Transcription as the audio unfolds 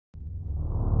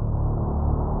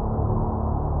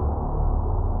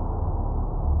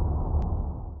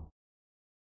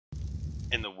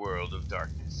world of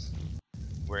darkness,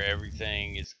 where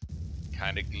everything is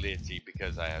kind of glitzy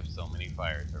because I have so many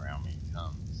fires around me,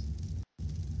 comes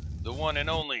the one and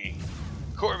only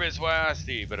Corvus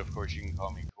Wayasti, but of course you can call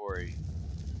me Corey.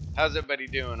 How's everybody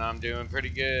doing? I'm doing pretty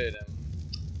good.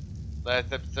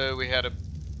 Last episode we had a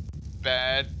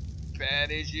bad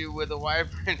issue with a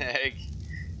wyvern egg,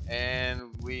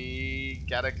 and we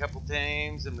got a couple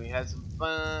tames and we had some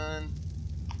fun.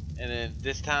 And then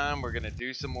this time we're gonna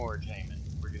do some more taming.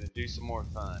 We're gonna do some more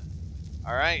fun.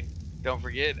 Alright, don't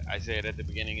forget, I say it at the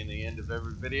beginning and the end of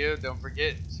every video, don't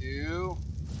forget to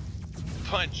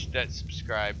punch that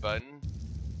subscribe button.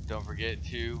 Don't forget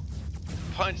to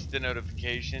punch the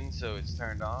notification so it's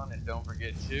turned on, and don't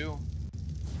forget to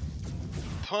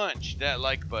punch that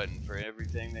like button for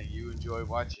everything that you enjoy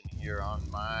watching here on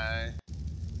my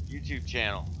YouTube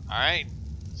channel. Alright,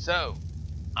 so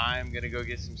I'm gonna go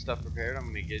get some stuff prepared. I'm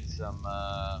gonna get some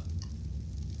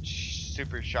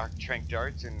super shock trank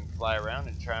darts and fly around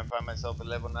and try and find myself a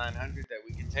level 900 that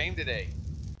we can tame today.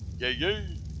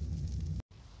 Yay!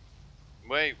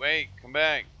 Wait, come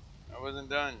back. I wasn't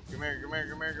done. Come here.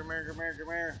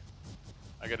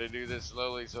 I gotta do this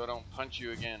slowly so I don't punch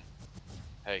you again.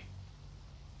 Hey,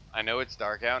 I know it's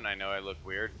dark out and I know I look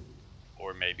weird,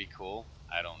 or maybe cool.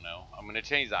 I don't know. I'm gonna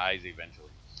change the eyes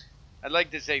eventually. I'd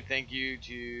like to say thank you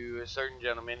to a certain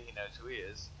gentleman. He knows who he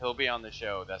is. He'll be on the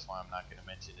show. That's why I'm not going to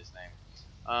mention his name.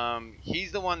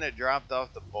 He's the one that dropped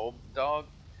off the bulb dog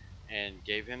and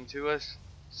gave him to us.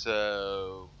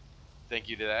 So thank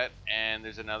you to that. And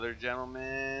there's another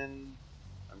gentleman.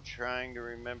 I'm trying to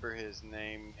remember his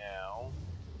name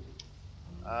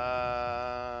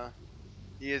now.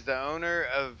 He is the owner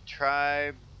of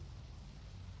Tribe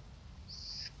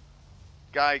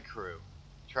Sky Crew.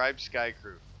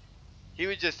 He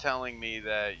was just telling me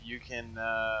that you can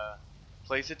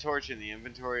place a torch in the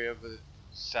inventory of a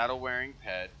saddle-wearing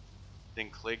pet, then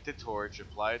click the torch,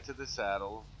 apply it to the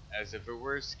saddle as if it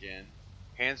were a skin,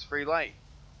 hands-free light.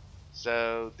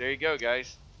 So there you go,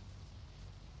 guys.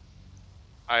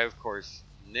 I of course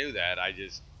knew that. I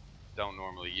just don't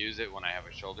normally use it when I have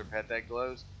a shoulder pet that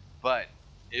glows. But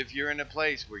if you're in a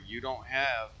place where you don't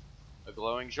have a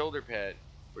glowing shoulder pet,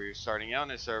 where you're starting out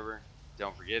in a server,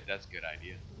 don't forget that's a good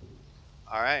idea.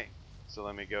 Alright, so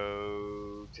let me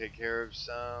go take care of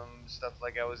some stuff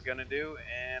like I was gonna do,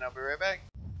 and I'll be right back.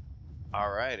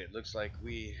 Alright, it looks like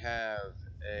we have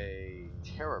a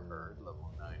Terror Bird level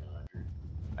 900.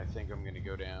 I think I'm gonna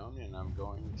go down and I'm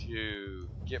going to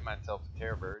get myself a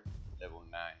Terror Bird level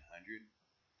 900.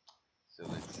 So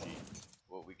let's see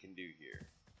what we can do here.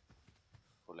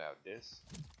 Pull out this.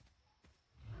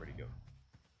 Where'd he go?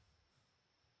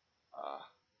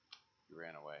 He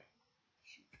ran away.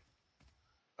 Shoot.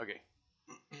 Okay,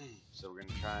 so we're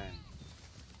gonna try and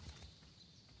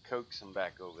coax him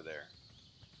back over there.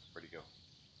 Where'd he go?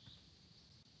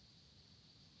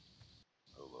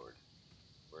 Oh Lord,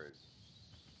 where is he?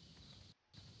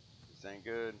 This ain't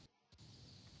good.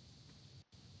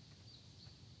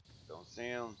 Don't see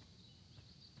him.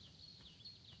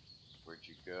 Where'd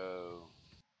you go?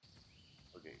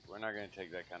 Okay, we're not gonna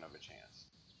take that kind of a chance.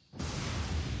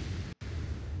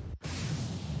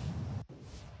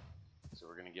 So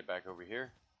we're gonna get back over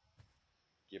here,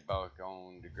 get back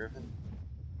on the Griffin,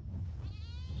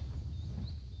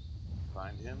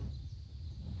 find him,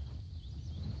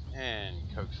 and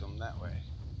coax him that way.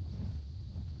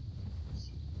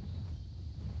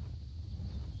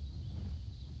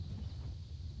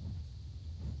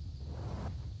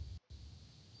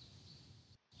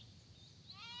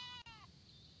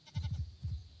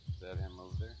 Is that him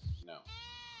over there? No.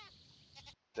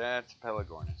 That's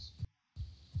Pelagornis.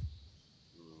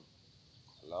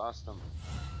 Lost him.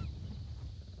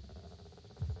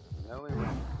 No, he went.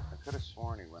 I could have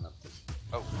sworn he went up this.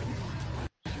 Oh.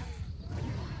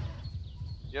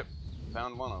 Yep.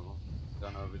 Found one of them.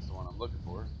 Don't know if it's the one I'm looking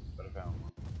for, but I found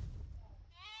one.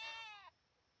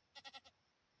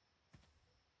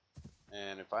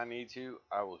 And if I need to,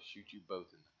 I will shoot you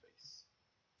both in the face.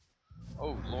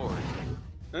 Oh Lord.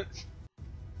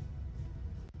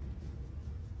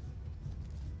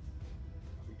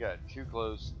 We got too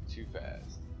close, too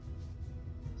fast.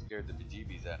 Scared the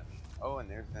bejeebies out of me. Oh, and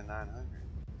there's the 900.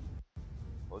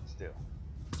 Hold still.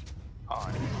 Oh,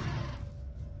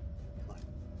 come on.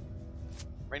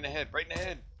 Right in the head, right in the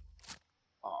head.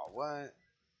 Oh, what?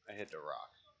 I hit the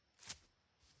rock.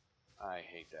 I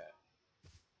hate that.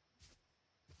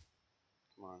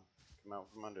 Come on, come out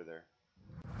from under there.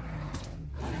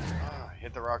 Ah,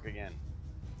 hit the rock again.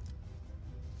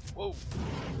 Whoa,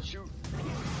 shoot.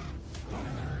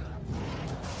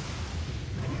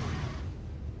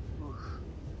 Oof.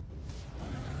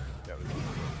 That was close.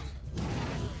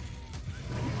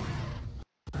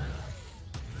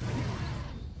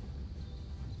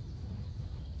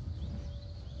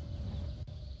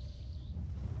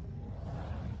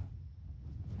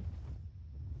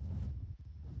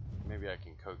 Maybe I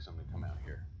can coax him to come out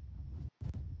here.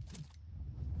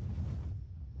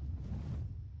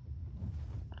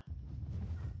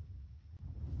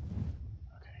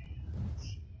 Okay, let's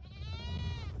see.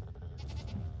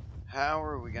 How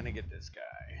are we gonna get this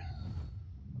guy?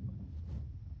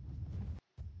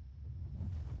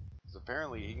 Because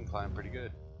apparently he can climb pretty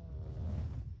good.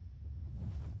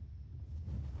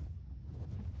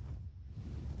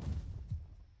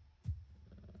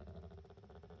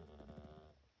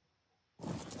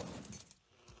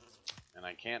 And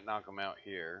I can't knock him out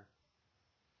here.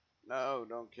 No,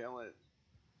 don't kill it.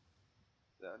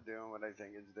 It's not doing what I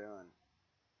think it's doing.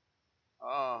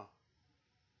 Oh.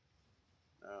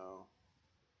 No.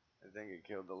 I think it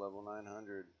killed the level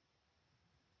 900.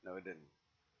 No, it didn't.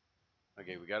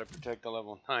 Okay, we gotta protect the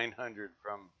level 900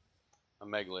 from a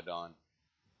Megalodon.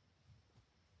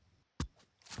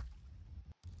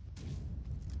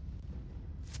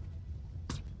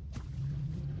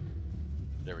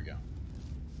 There we go.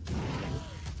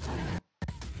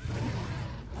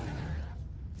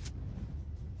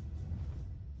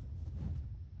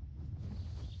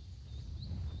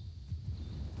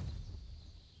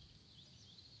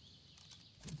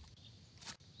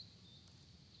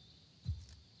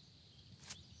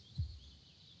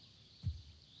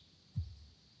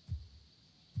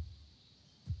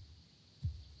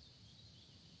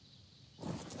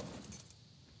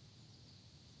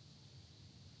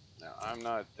 Now, I'm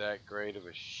not that great of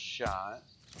a shot.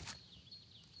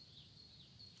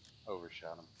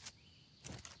 Overshot him.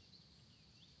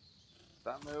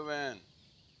 Stop moving.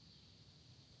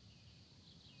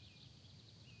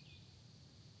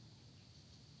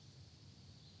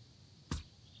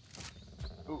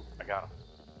 Ooh, I got him.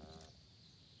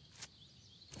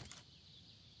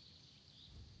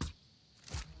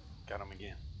 Got him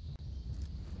again.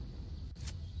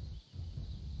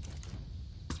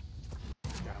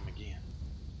 Got him again.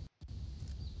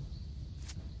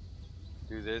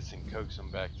 Do this and coax him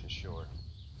back to shore.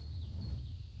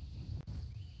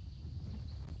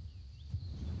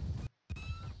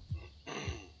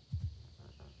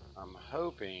 I'm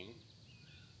hoping,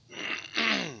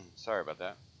 sorry about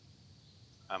that.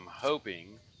 I'm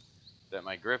hoping that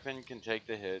my Griffin can take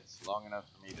the hits long enough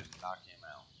for me to knock him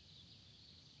out.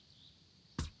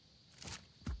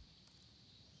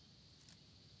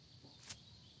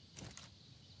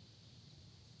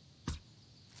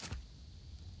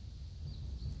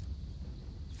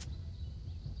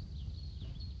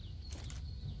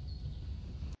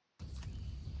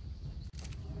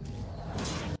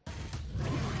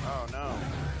 Oh no.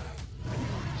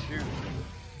 Shoot.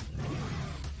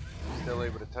 Still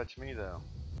able to touch me though.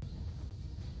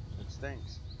 It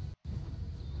stinks.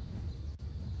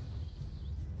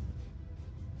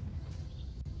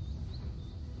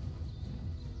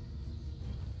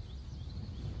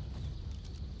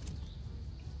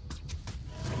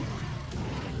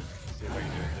 See if I can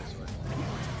do it this way.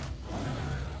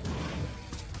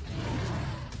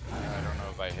 I don't know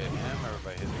if I hit him or if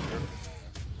I hit the Griffin.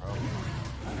 Probably.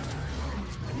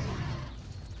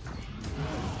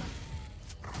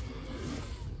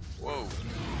 Whoa.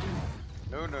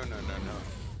 No, no, no, no, no.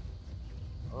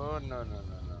 Oh, no, no,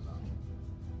 no, no, no.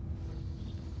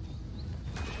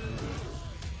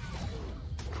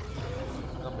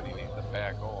 Somebody needs to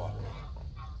back off.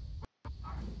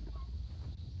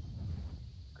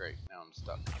 Great, now I'm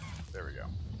stuck. There we go.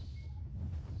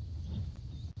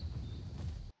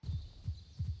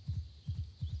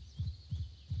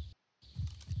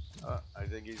 I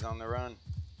think he's on the run.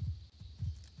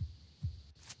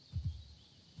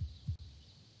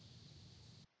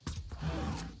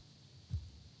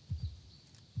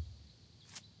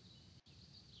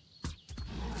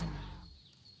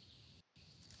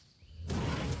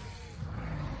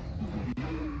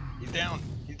 He's down.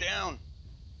 He's down.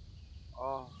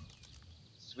 Oh,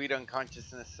 sweet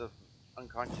unconsciousness of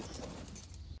unconscious.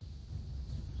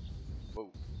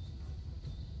 Whoa.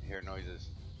 I hear noises.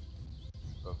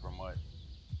 But from what?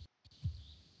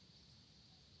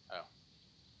 Oh.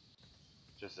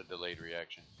 Just a delayed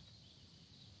reaction.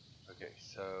 Okay,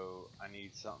 so I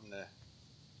need something to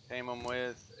tame him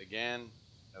with. Again,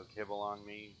 no kibble on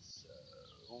me, so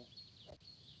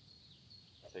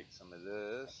take some of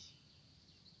this.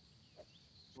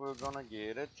 We're gonna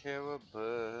get a terror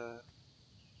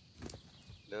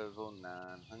level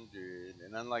 900.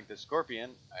 And unlike the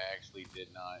scorpion, I actually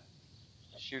did not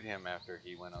shoot him after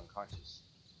he went unconscious.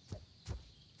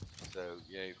 So,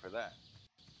 yay for that.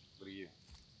 What are you?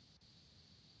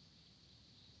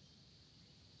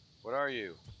 What are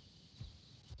you?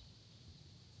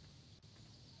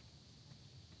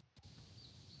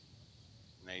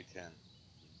 An A10.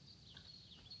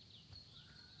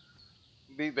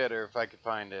 be better if I could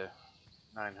find a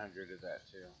 900 of that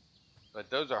too.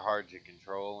 But those are hard to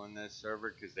control in this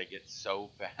server because they get so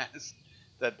fast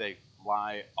that they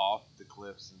fly off the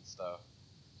cliffs and stuff.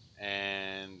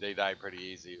 And they die pretty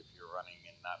easy if you're running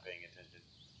and not paying attention.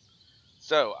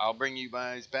 So, I'll bring you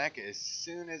guys back as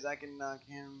soon as I can knock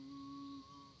him...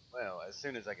 Well, as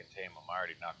soon as I can tame him. I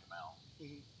already knocked him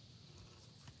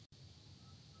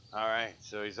out. Alright,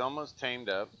 so he's almost tamed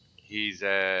up. He's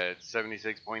at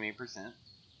 76.8%.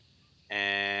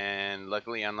 And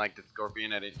luckily, unlike the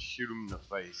scorpion, I didn't shoot him in the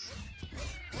face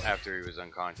after he was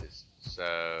unconscious.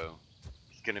 So,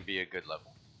 it's going to be a good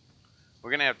level. We're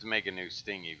going to have to make a new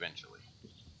sting eventually.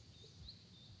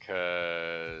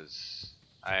 Because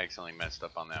I accidentally messed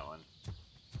up on that one.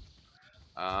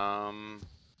 I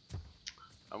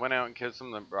went out and killed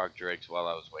some of the rock drakes while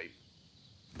I was waiting.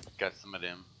 Got some of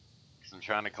them. Because I'm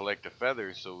trying to collect the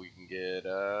feathers so we can get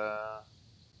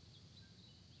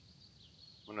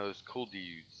one of those cool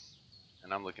dudes.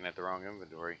 And I'm looking at the wrong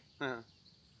inventory.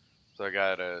 So I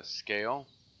got a scale.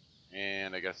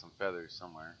 And I got some feathers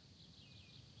somewhere.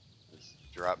 Let's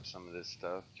drop some of this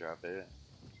stuff. Drop it.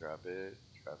 Drop it.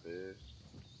 Drop it.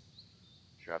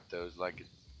 Drop those like it's.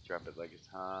 Drop it like it's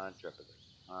hot. Drop it like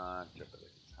it's hot. Drop it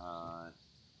like it's hot.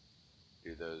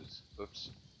 Do those. Oops.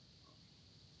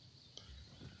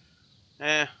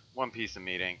 One piece of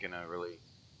meat ain't gonna really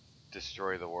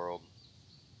destroy the world.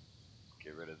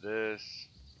 Get rid of this.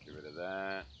 Get rid of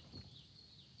that.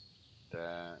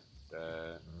 That.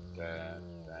 That.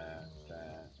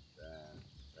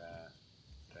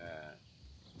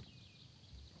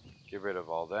 Get rid of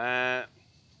all that.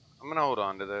 I'm gonna hold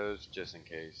on to those just in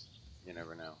case. You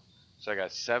never know. So I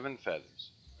got 7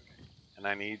 feathers. Okay. And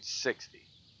I need 60.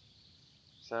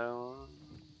 So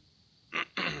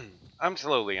I'm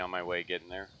slowly on my way getting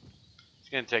there. It's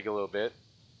gonna take a little bit.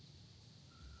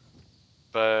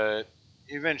 But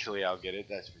eventually I'll get it,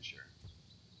 that's for sure.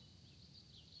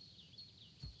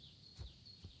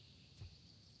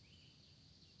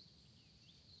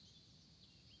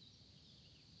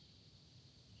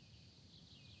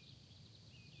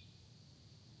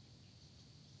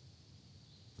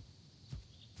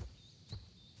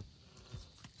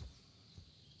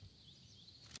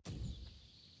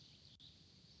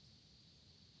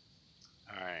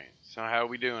 Alright, so how are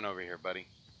we doing over here, buddy?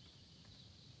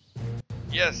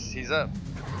 Yes, he's up.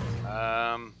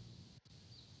 I'm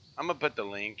gonna put the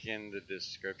link in the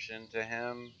description to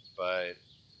him, but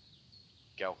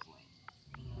Gelfling.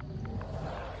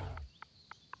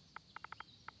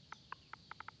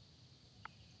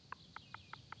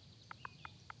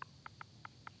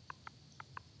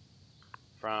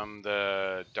 From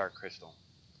the Dark Crystal.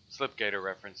 Slipgator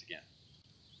reference again.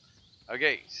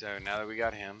 Okay, so now that we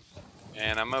got him,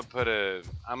 and I'm a fan of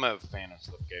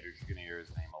Slipgator, you're gonna hear his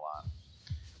name a lot.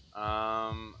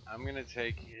 I'm gonna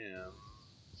take him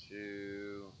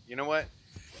to, you know what?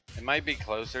 It might be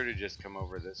closer to just come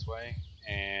over this way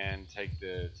and take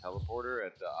the teleporter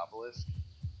at the obelisk.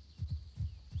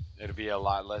 It'll be a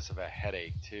lot less of a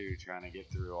headache too, trying to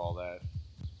get through all that.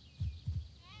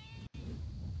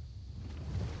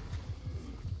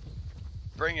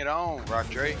 Bring it on, Rock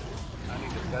Drake. I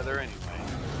need a feather anyway.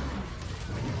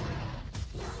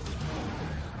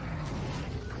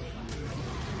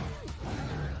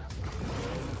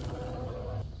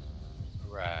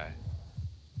 Right.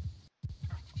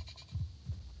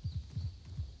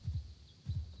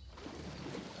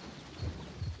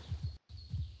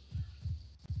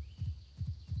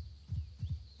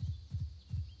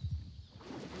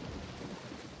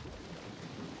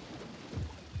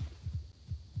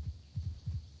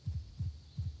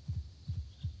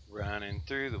 Running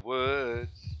through the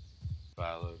woods,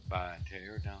 followed by a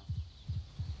pterodon.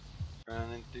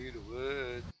 Running through the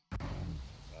woods,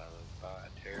 followed by a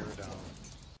pterodon.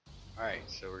 Alright,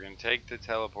 so we're going to take the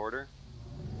teleporter.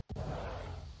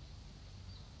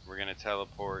 We're going to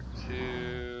teleport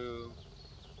to...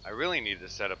 I really need to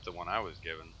set up the one I was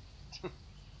given.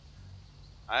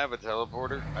 I have a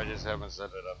teleporter, I just haven't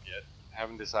set it up yet. I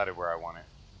haven't decided where I want it.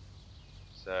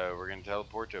 So we're going to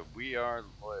teleport to We Are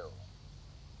Loyal.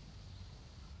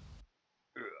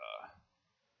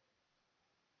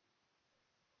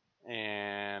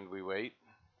 And we wait.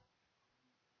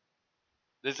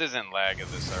 This isn't lag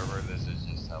of the server, this is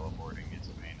just teleporting. It's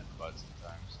a pain in the butt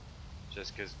sometimes.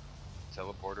 Just because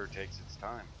teleporter takes its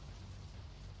time.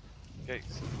 Okay,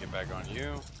 so we get back on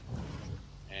you.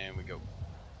 And we go.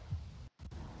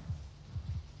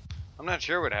 I'm not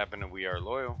sure what happened to We Are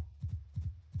Loyal.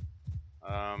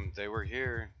 They were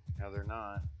here, now they're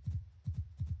not.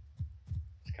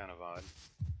 It's kind of odd.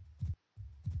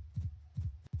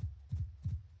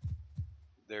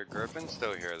 Their griffin's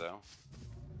still here though.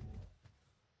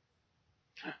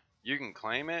 You can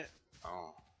claim it?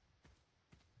 Oh.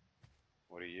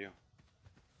 What are you?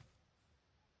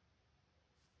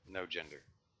 No gender.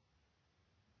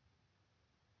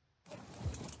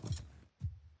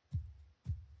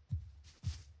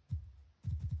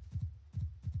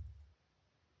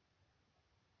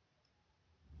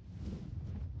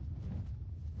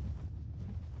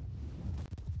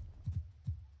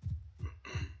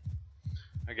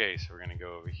 Okay, so we're gonna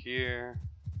go over here.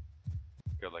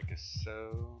 Go like a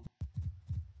so.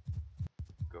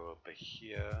 Go up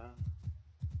here.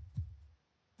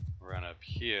 Run up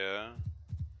here.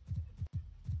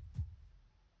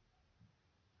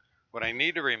 What I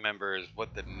need to remember is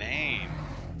what the name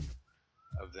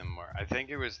of them were. I think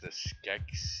it was the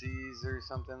Skeksis or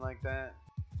something like that.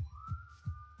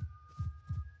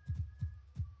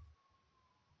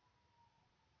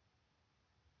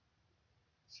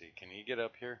 Let's see, can you get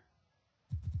up here?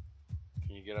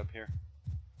 Can you get up here?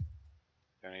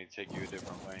 Do I need to take you a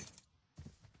different way?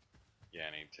 Yeah,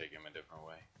 I need to take him a different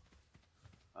way.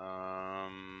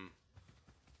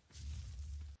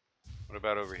 What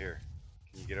about over here?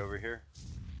 Can you get over here?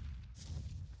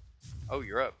 Oh,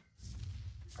 you're up.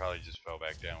 You probably just fell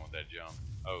back down with that jump.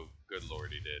 Oh, good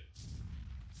lord, he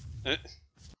did.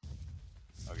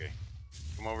 Okay,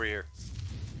 come over here.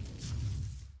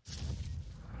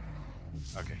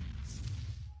 Okay.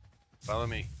 Follow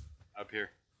me. Up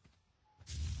here.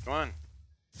 Come on.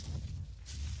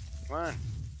 Come on.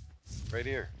 Right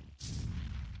here.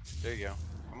 There you go.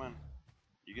 Come on.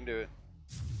 You can do it.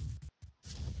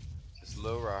 Just a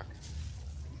low rock.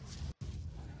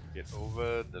 Get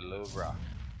over the low rock.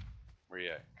 Where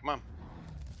you at? Come on.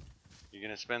 You're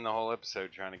gonna spend the whole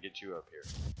episode trying to get you up here.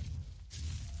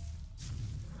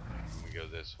 We go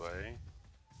this way.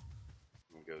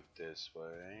 We go this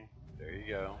way. There you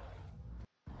go.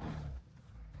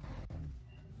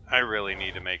 I really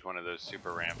need to make one of those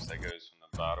super ramps that goes from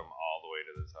the bottom all the way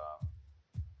to the top.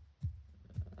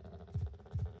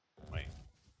 Wait.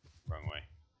 Wrong way.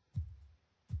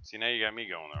 See, now you got me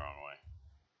going the wrong way.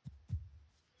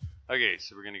 Okay,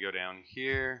 so we're going to go down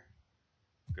here.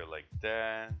 Go like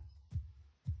that.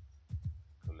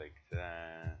 Go like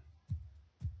that.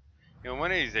 You know,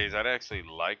 one of these days, I'd actually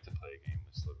like to play a game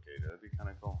with Slipgate. That'd be kind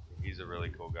of cool. He's a really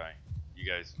cool guy. You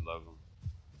guys love him.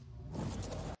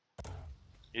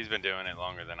 He's been doing it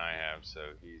longer than I have, so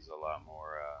he's a lot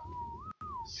more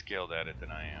skilled at it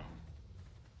than I am.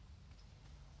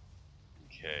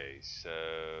 Okay,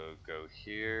 so go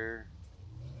here.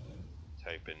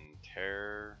 Type in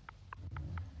terror.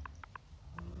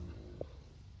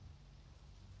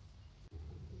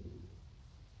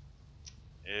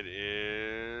 It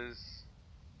is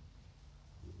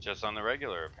just on the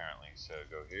regular apparently, so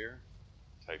go here.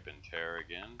 Type in terror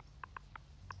again.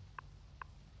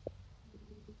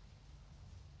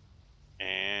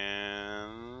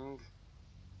 And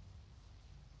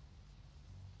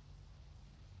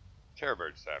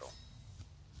Terrorbird saddle.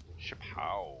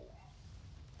 Chapow.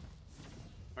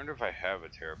 I wonder if I have a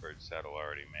Terrorbird saddle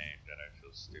already made that I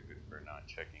feel stupid for not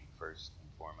checking first and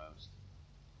foremost.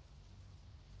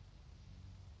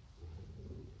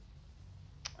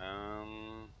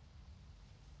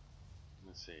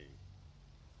 Let's see.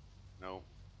 Nope.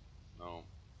 No.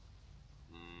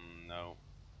 No.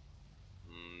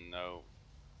 No.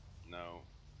 No.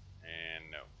 And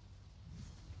no.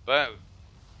 But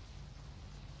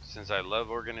since I love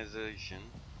organization,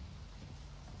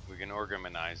 we can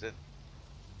organize it.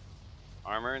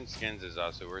 Armor and skins is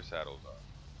also where saddles are.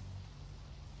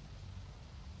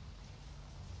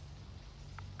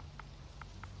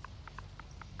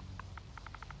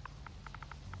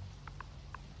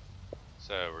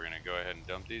 So we're going to go ahead and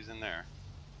dump these in there.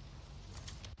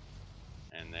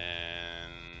 And then,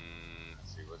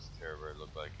 let's see, what's the Terrorbird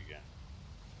look like again?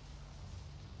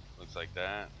 Looks like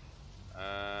that.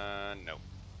 Nope.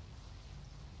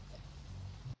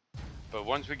 But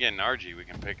once we get an RG, we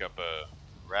can pick up a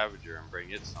Ravager and bring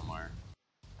it somewhere.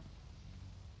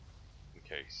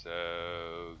 Okay,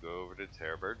 so go over to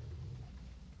Terrorbird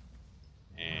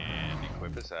and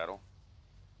equip a saddle.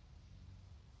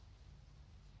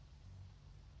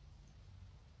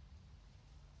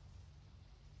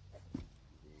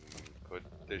 Put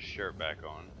this shirt back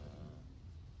on.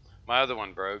 My other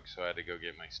one broke, so I had to go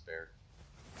get my spare.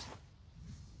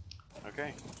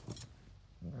 Okay.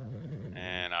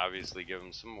 And obviously give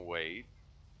him some weight.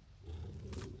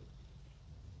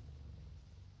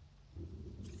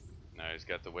 Now he's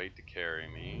got the weight to carry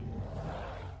me.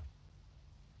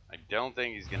 I don't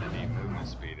think he's gonna need movement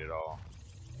speed at all.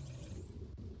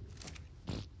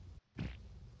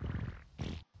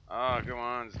 Oh, come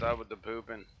on, stop with the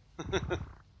pooping.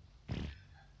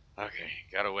 Okay,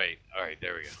 gotta wait. Alright,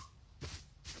 there we go.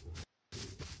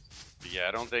 Yeah,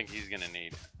 I don't think he's gonna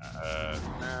need.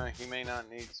 No, he may not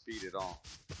need speed at all.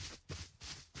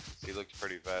 He looks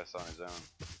pretty fast on his own.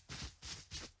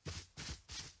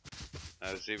 Now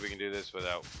let's see if we can do this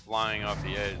without flying off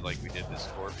the edge like we did the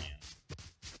Scorpion.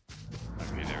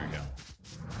 Okay, there we go.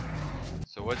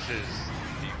 So what's his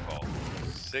default?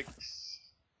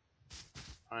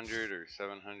 600 or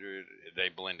 700? They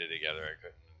blended together. I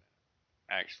couldn't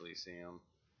actually see them.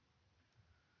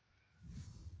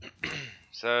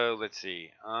 So let's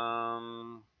see.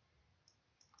 Can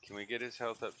we get his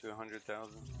health up to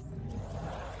 100,000?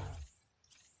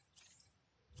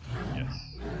 Yes.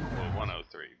 Well,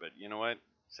 103. But you know what?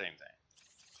 Same thing.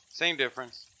 Same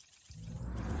difference.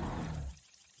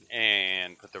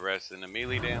 And put the rest in the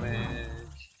melee damage.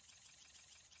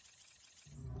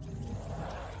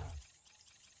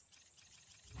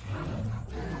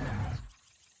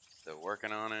 Still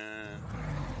working on it.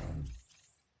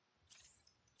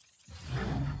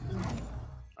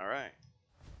 Alright.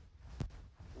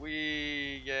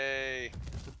 Yay!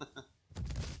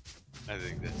 I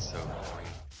think that's so funny.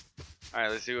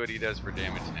 Alright, let's see what he does for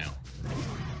damage now.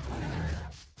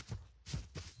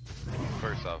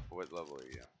 First off, what level are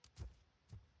you?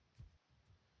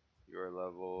 Your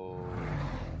level...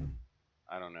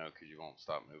 I don't know, because you won't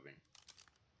stop moving.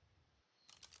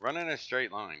 Run in a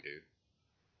straight line, dude.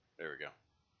 There we go.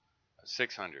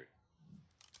 600.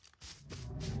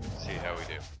 Let's see how we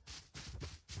do.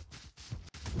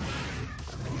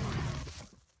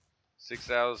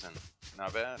 6,000.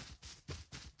 Not bad.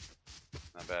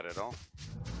 Not bad at all.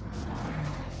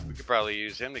 We could probably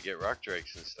use him to get rock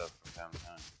drakes and stuff from time to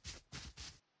time.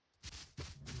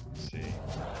 Let's see.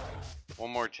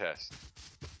 One more test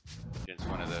against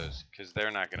one of those, because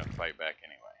they're not going to fight back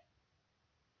anyway.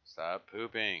 Stop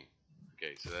pooping.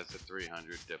 Okay, so that's a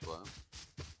 300 Diplo.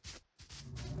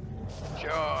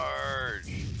 Charge!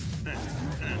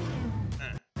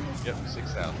 Yep,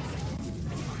 6,000.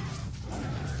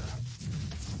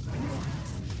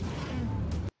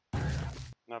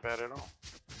 Not bad at all.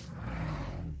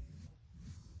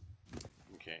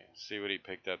 Okay, see what he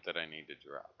picked up that I need to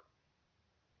drop.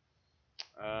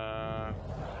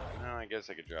 No, I guess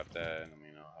I could drop that. I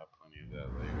mean, I'll have plenty of that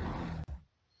later.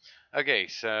 Okay,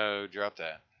 so drop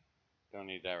that. Don't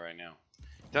need that right now.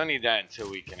 Don't need that until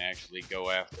we can actually go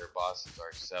after bosses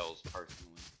ourselves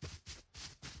personally.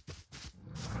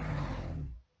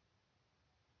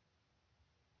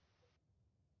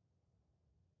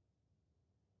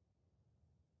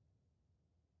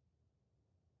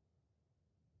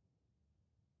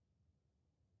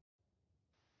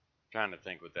 Trying to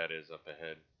think what that is up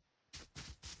ahead.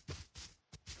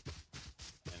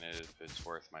 And if it's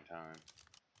worth my time.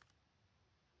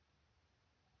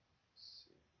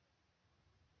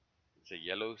 It's a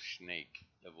yellow snake,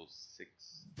 level 6,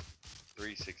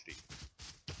 360.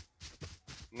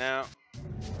 No,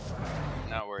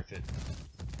 not worth it.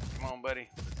 Come on, buddy,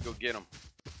 let's go get him.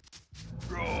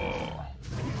 Roar!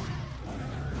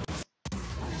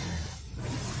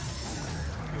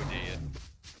 You're dead.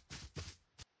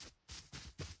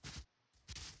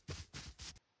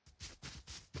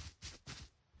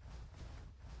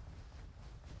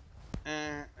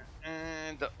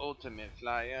 The ultimate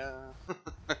flyer.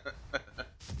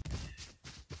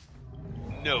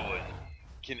 No one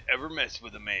can ever mess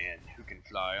with a man who can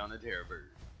fly on a terror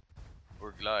bird.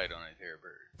 Or glide on a terror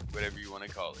bird. Whatever you want to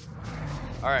call it.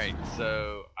 Alright,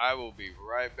 so I will be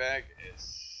right back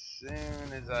as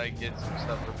soon as I get some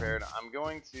stuff prepared. I'm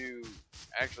going to...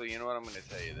 Actually, you know what? I'm going to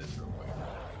tell you this real quick.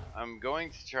 I'm going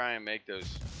to try and make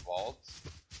those vaults.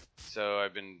 So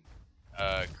I've been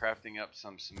crafting up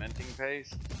some cementing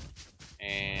paste.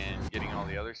 And getting all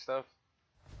the other stuff.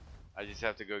 I just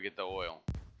have to go get the oil.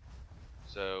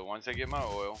 So once I get my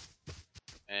oil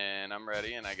and I'm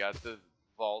ready and I got the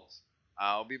vaults,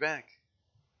 I'll be back.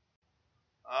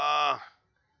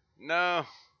 No.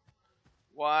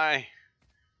 Why?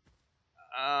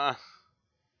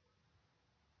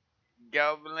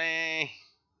 Goblin.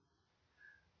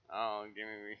 Oh,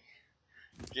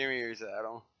 give me your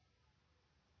saddle.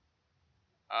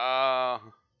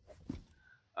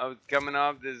 I was coming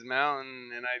off this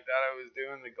mountain and I thought I was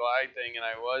doing the glide thing and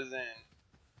I wasn't.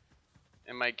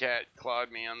 And my cat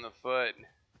clawed me on the foot.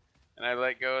 And I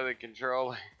let go of the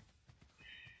controller.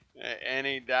 And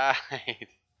he died.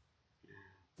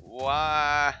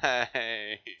 Why?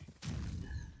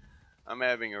 I'm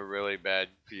having a really bad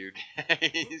few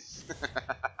days.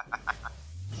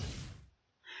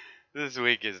 This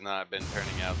week has not been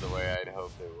turning out the way I'd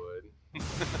hoped it would.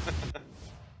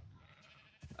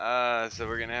 So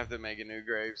we're gonna have to make a new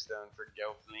gravestone for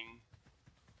Gelfling.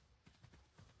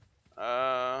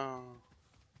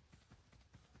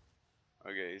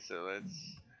 Okay, so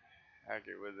let's hack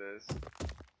it with this.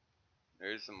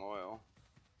 There's some oil.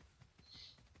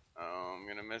 Oh, I'm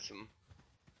gonna miss him.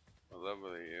 What level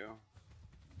are you?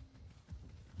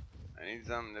 I need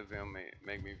something to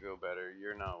make me feel better.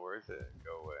 You're not worth it.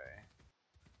 Go away.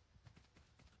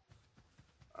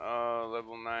 Oh,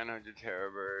 level 900 Terror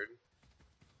Bird.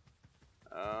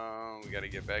 Oh, we gotta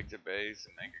get back to base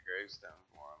and make a gravestone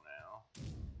for him now.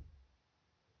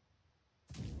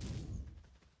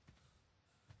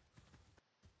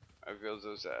 I feel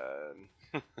so sad.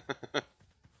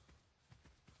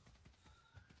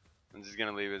 I'm just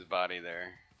gonna leave his body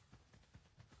there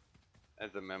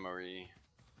as a memory.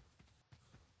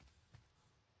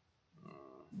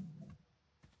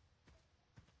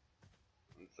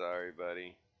 I'm sorry,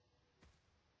 buddy.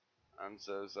 I'm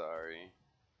so sorry.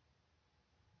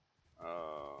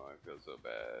 Oh, I feel so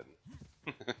bad.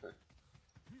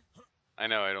 I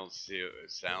know I don't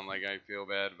sound like I feel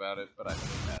bad about it, but I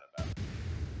feel bad about it.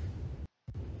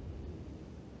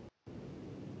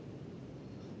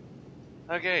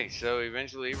 Okay, so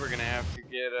eventually we're gonna have to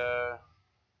get a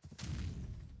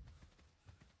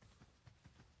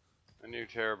new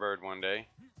Terror Bird one day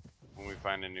when we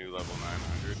find a new level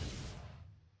 900.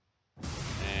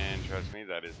 And trust me,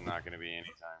 that is not going to be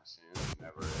anytime soon. It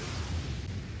never is.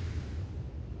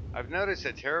 I've noticed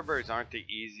that Terror Birds aren't the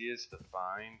easiest to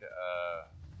find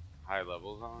high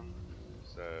levels on,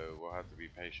 so we'll have to be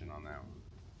patient on that one.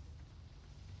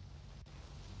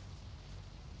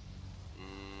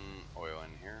 Oil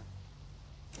in here.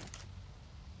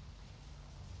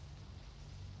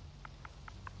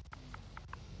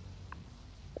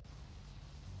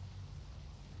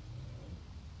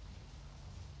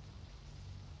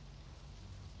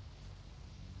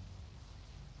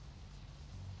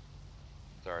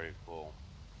 It's already full,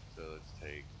 so let's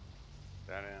take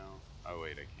that out. Oh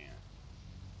wait, I can't.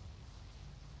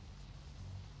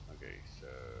 Okay, so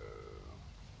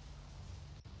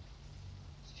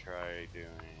let's try doing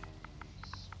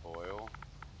spoil.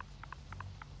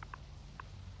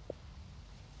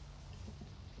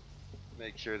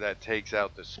 Make sure that takes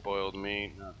out the spoiled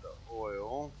meat, not the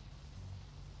oil.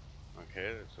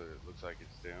 Okay, that's what it looks like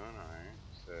it's doing. Alright,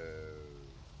 so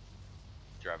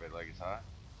drop it like it's hot.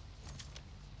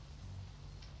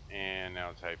 And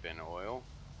now type in oil.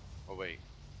 Oh wait,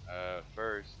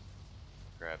 first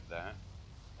grab that,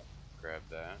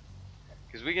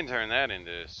 because we can turn that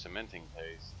into cementing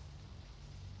paste.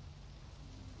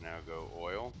 Now go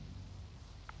oil,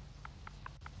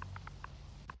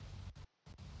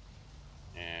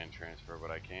 and transfer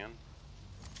what I can.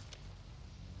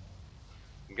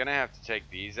 I'm gonna have to take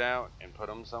these out and put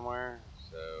them somewhere,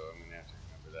 so I'm gonna have to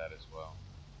remember that as well.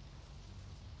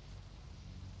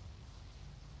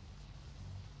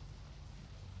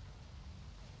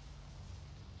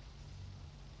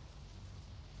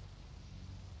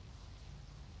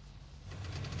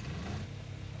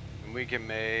 And we can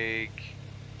make,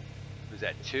 was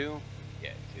that 2?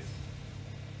 Yeah, 2.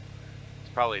 It's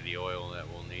probably the oil that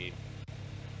we'll need.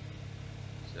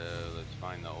 So let's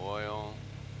find the oil.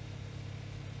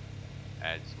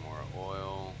 Add some more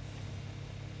oil.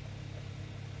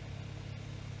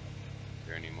 Is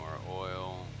there any more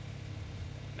oil?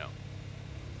 No.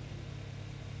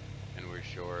 And we're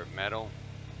short metal.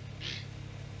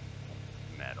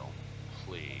 Metal,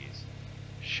 please.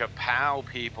 Chapow,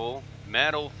 people.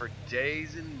 Metal for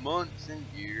days and months and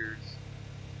years.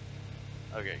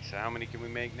 Okay, so how many can we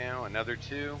make now? Another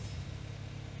 2?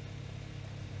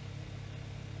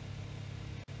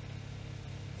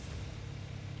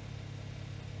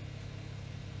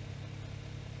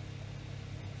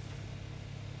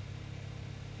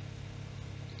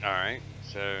 Alright,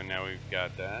 so now we've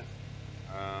got that.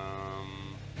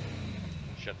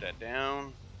 Shut that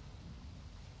down.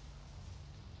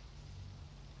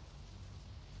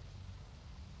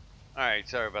 Alright,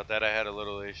 sorry about that. I had a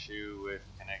little issue with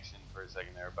connection for a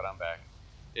second there, but I'm back.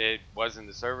 It wasn't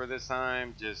the server this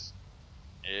time, just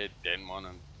it didn't want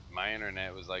to. My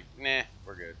internet was like, nah,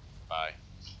 we're good. Bye.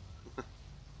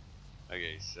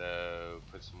 Okay, so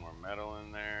put some more metal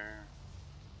in there.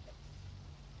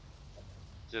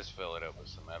 Just fill it up with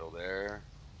some metal there.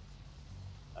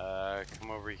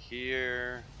 Come over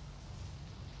here.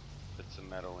 Put some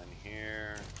metal in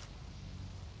here.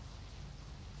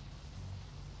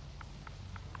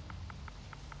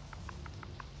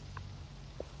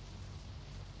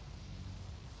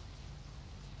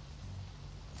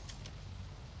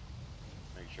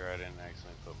 Make sure I didn't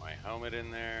accidentally put my helmet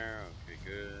in there. Okay,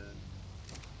 good.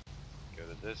 Go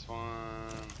to this one.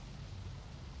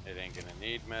 It ain't gonna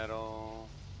need metal.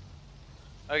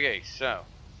 Okay, so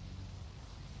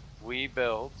we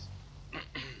built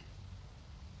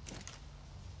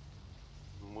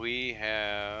we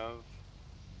have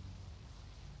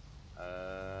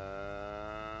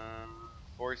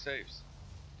 4 safes.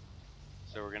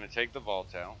 So we're going to take the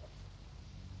vault out.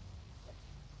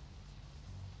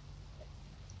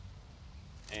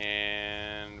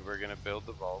 And we're going to build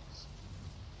the vaults.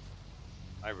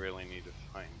 I really need to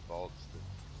find vaults.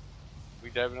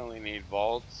 We definitely need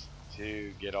vaults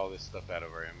to get all this stuff out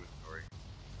of our inventory.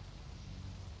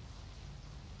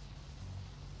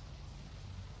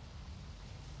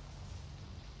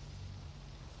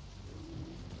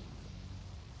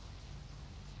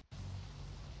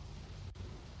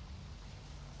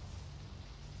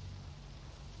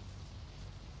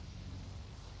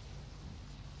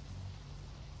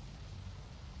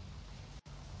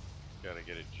 Gotta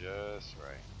get it just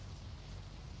right.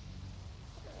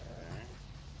 Okay.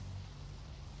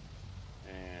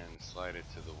 And slide it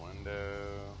to the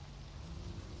window.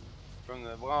 From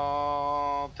the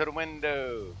wall to the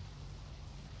window.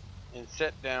 And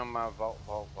set down my vault.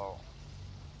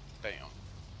 Bam.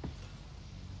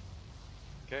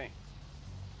 Okay.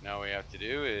 Now what we have to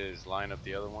do is line up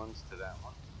the other ones to that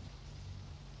one.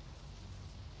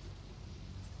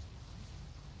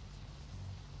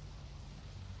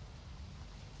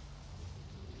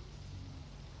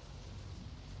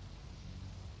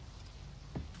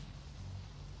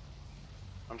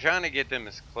 I'm trying to get them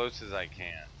as close as I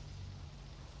can.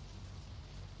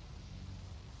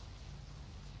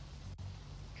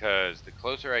 Because the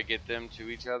closer I get them to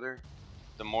each other,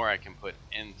 the more I can put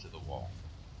into the wall.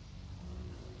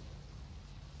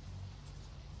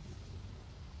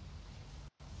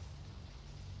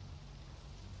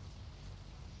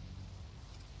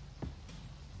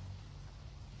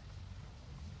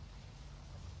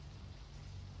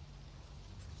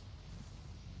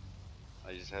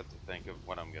 I just have to think of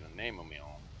what I'm going to name them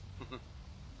all.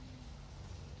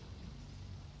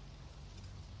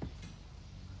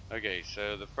 Okay,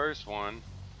 so the first one,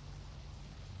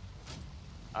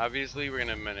 obviously we're going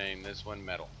to name this one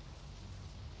Metal.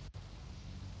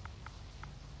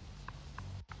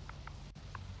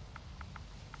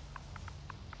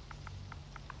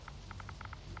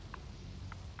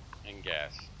 And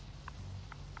gas.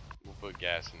 We'll put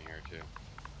gas in here too.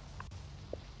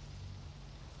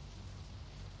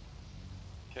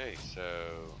 Okay, so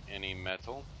any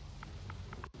metal.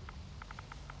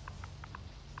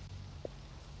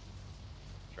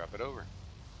 Drop it over.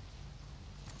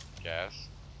 Gas.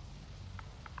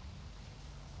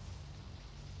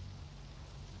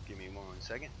 Give me 1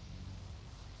 second.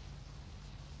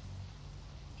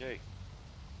 Okay.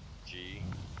 GAS.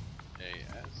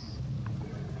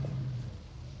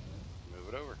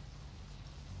 Move it over.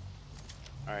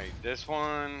 Alright, this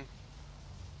one,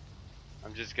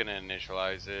 I'm just going to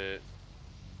initialize it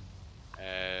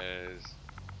as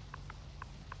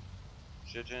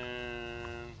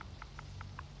chitin,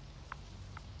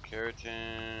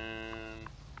 keratin,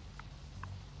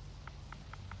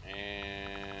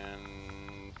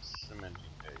 and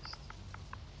cementing paste.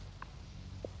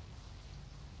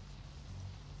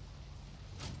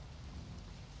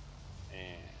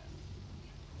 And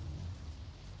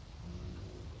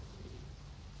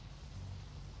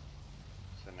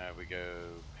so now we go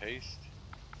paste.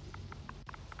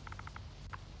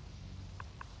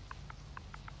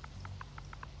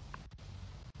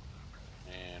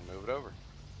 And move it over.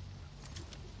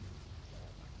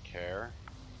 Care.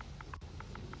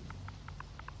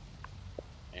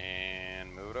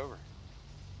 And move it over.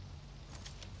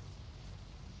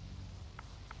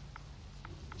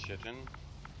 Chitin.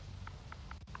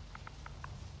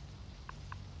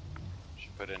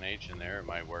 Should put an H in there, it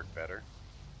might work better.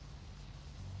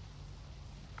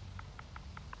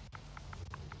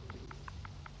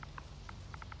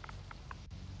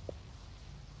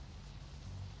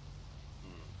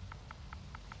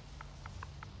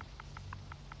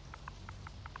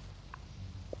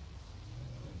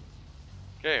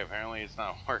 Okay, apparently it's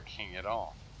not working at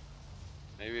all.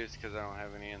 Maybe it's because I don't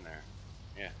have any in there.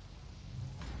 Yeah,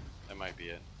 that might be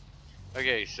it.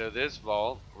 Okay, so this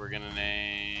vault we're gonna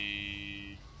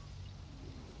name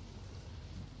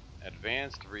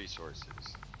Advanced Resources.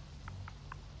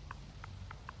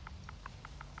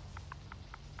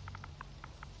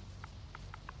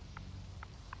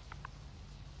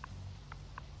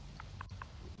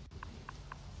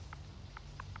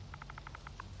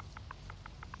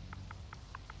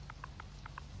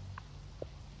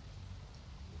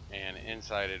 And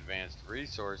inside Advanced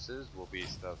Resources will be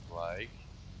stuff like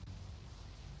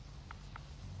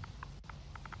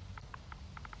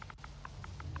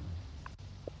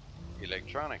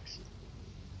electronics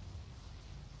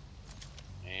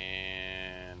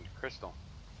and crystal.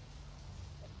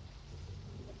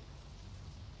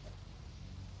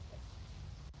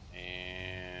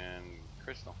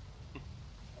 crystal.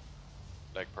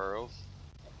 Like pearls.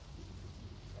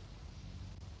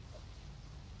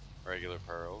 Regular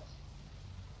pearls.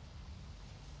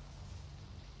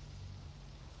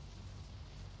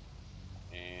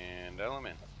 And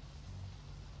element.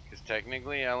 Because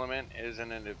technically element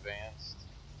isn't an advanced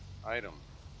item.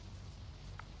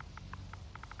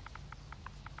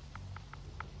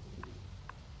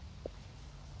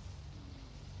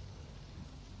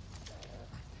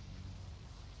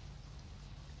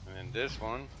 And then this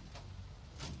one,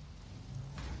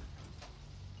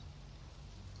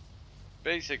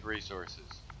 basic resources.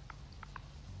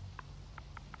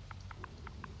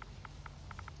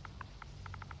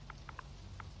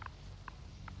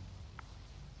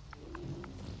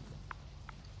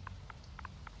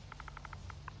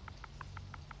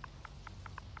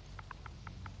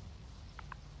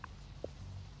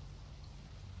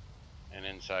 And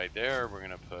inside there, we're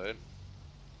going to put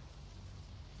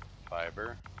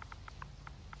fiber.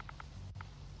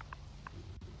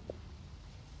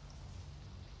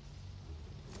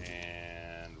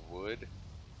 And wood.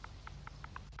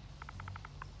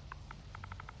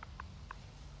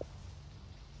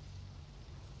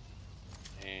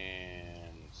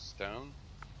 And stone.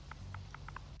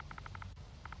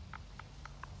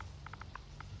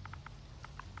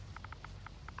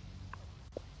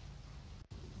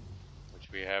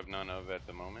 Which we have none of at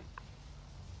the moment.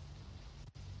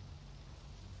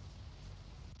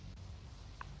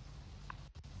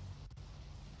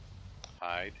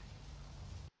 Hide.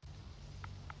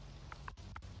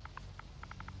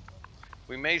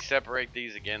 We may separate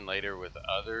these again later with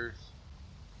others.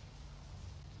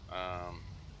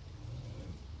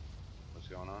 What's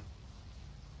going on?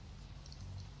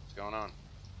 What's going on?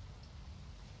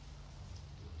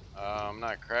 I'm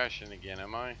not crashing again,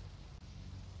 am I?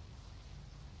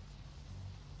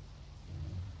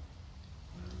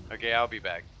 Okay, I'll be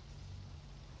back.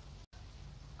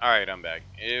 Alright, I'm back.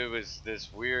 It was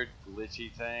this weird glitchy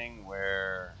thing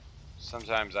where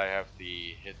sometimes I have to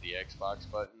hit the Xbox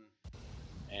button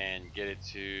and get it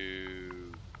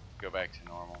to go back to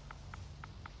normal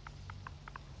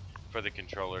for the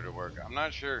controller to work. I'm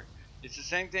not sure. It's the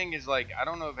same thing as, like, I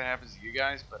don't know if it happens to you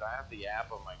guys, but I have the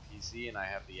app on my PC and I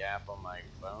have the app on my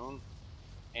phone,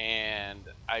 and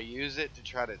I use it to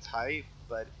try to type,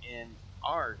 but in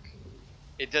Arc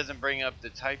it doesn't bring up the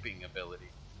typing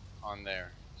ability on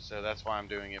there, so that's why I'm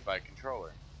doing it by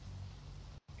controller,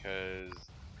 because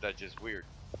that's just weird.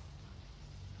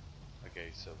 Okay,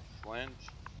 so flint.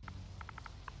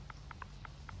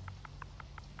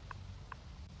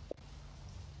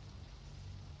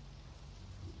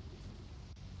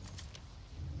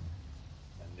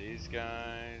 And these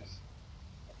guys.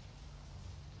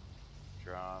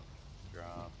 Drop,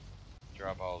 drop,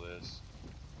 drop all this.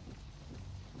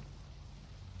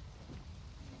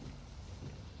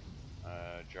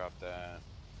 Drop that,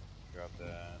 drop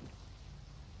that.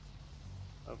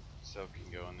 Oh, soap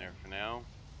can go in there for now.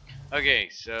 Okay,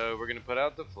 so we're gonna put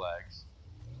out the flags.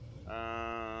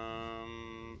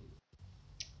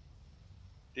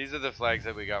 These are the flags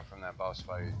that we got from that boss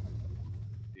fight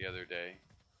the other day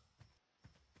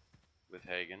with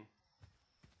Hagen.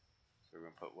 So we're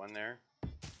gonna put one there.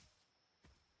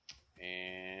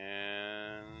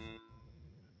 And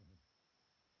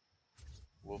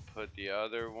we'll put the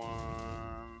other one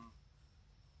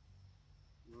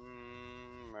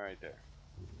right there.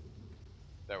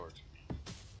 That works for me.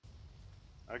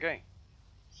 Okay,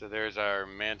 so there's our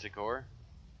manticore,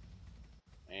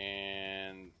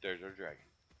 and there's our dragon.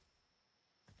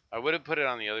 I would have put it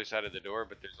on the other side of the door,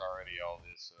 but there's already all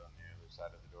this on the other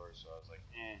side of the door, so I was like,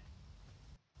 eh.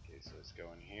 Okay, so let's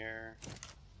go in here.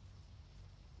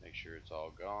 Make sure it's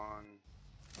all gone.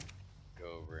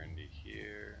 Go over into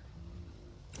here.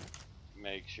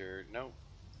 Make sure, nope.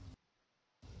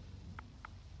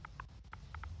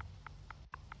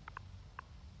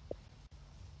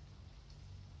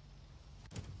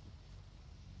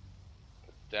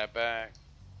 Put that back.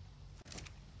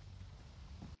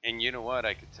 And you know what?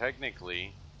 I could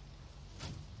technically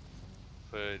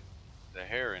put the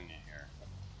hair in here.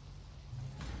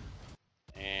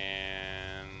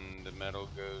 And the metal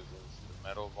goes into the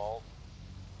metal vault.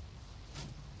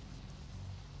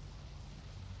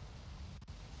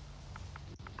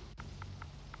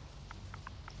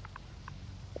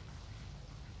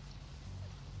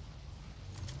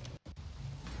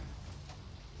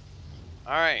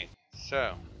 Alright,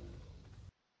 so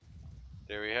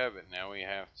there we have it. Now we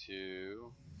have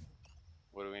to,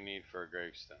 what do we need for a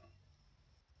gravestone?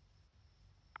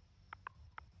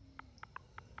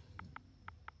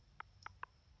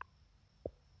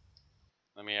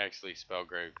 Let me actually spell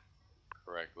grave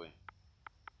correctly.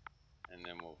 And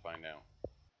find out.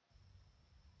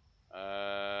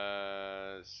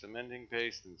 Cementing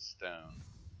paste and stone.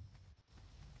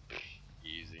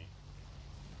 Easy.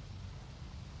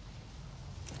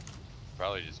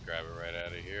 Probably just grab it right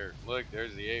out of here. Look,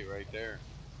 there's the 8 right there.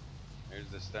 There's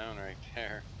the stone right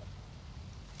there.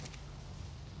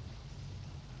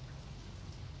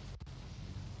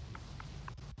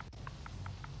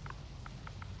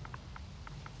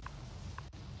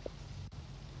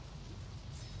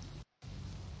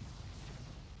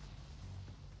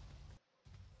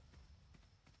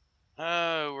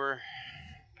 We're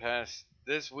past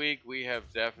this week. We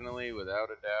have definitely, without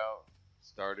a doubt,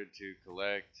 started to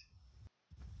collect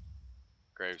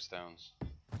gravestones.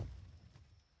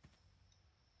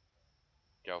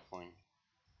 Gelfling.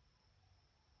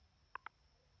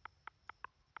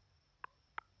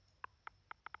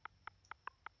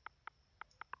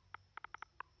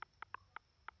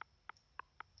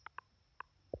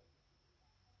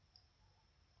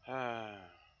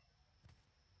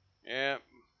 Yeah.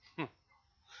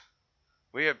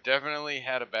 We have definitely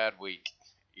had a bad week.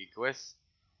 Equus,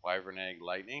 Wyvern Egg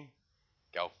Lightning,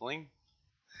 Gelfling.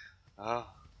 Oh,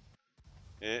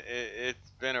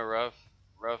 it's been a rough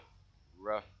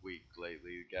week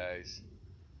lately, guys.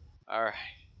 Alright,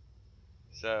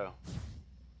 so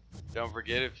don't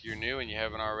forget, if you're new and you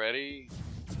haven't already,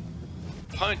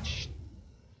 punch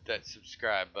that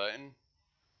subscribe button.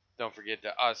 Don't forget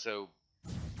to also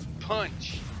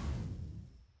punch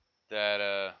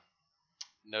that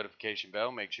notification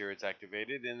bell, make sure it's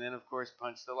activated, and then of course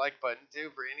punch the like button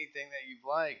too for anything that you've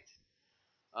liked.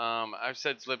 I've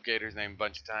said Slipgator's name a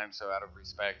bunch of times, so out of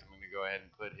respect, I'm going to go ahead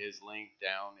and put his link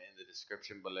down in the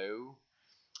description below.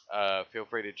 Feel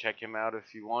free to check him out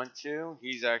if you want to.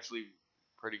 He's actually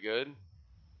pretty good.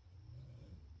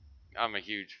 I'm a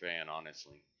huge fan,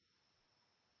 honestly.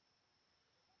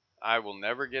 I will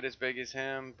never get as big as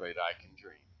him, but I can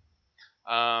dream.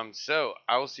 So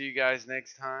I will see you guys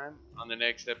next time on the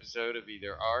next episode of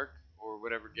either Ark or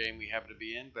whatever game we happen to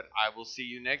be in. But I will see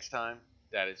you next time.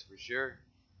 That is for sure.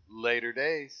 Later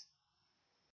days.